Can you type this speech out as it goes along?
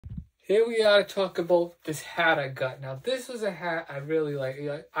here we are to talk about this hat I got. Now, this was a hat I really like.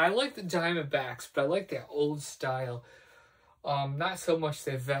 I like the Diamondbacks, but I like their old style. Not so much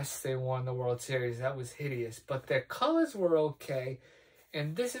their vests they won the World Series. That was hideous. But their colors were okay.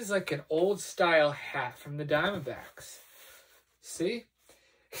 And this is like an old style hat from the Diamondbacks. See?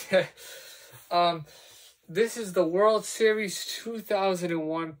 This is the World Series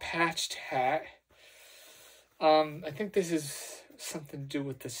 2001 patched hat. I think this is something to do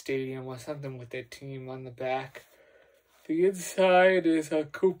with the stadium or something with their team on the back. The inside is a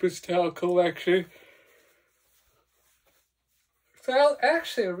Cooperstown collection. So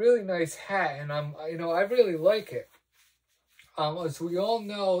actually a really nice hat, and I really like it. As we all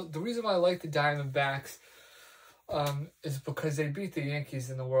know, the reason why I like the Diamondbacks is because they beat the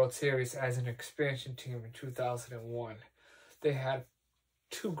Yankees in the World Series as an expansion team in 2001. They had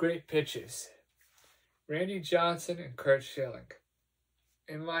two great pitchers, Randy Johnson and Curt Schilling.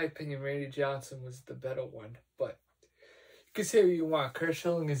 In my opinion, Randy Johnson was the better one, but you can say what you want. Curt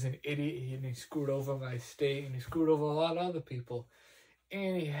Schilling is an idiot, and he screwed over my state, and he screwed over a lot of other people.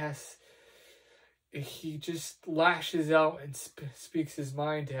 And he just lashes out and speaks his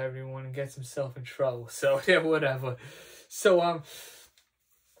mind to everyone and gets himself in trouble. So, yeah, whatever. So,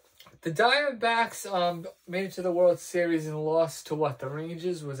 the Diamondbacks made it to the World Series and lost to what? The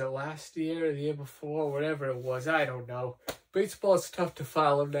Rangers? Was it last year or the year before? Whatever it was. I don't know. Baseball's tough to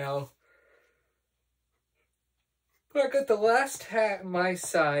follow now. But I got the last hat my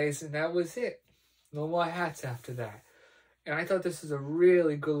size, and that was it. No more hats after that. And I thought this was a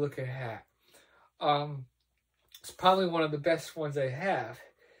really good looking hat. It's probably one of the best ones I have.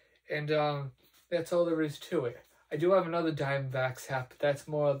 And that's all there is to it. I do have another Diamondbacks hat, but that's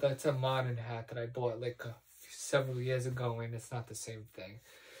a modern hat that I bought like several years ago, and it's not the same thing.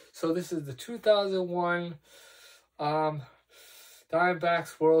 So this is the 2001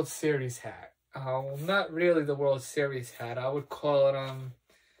 Diamondbacks World Series hat. Well, not really the World Series hat. I would call it,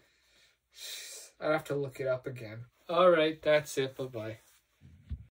 I'd have to look it up again. All right, that's it. Bye-bye.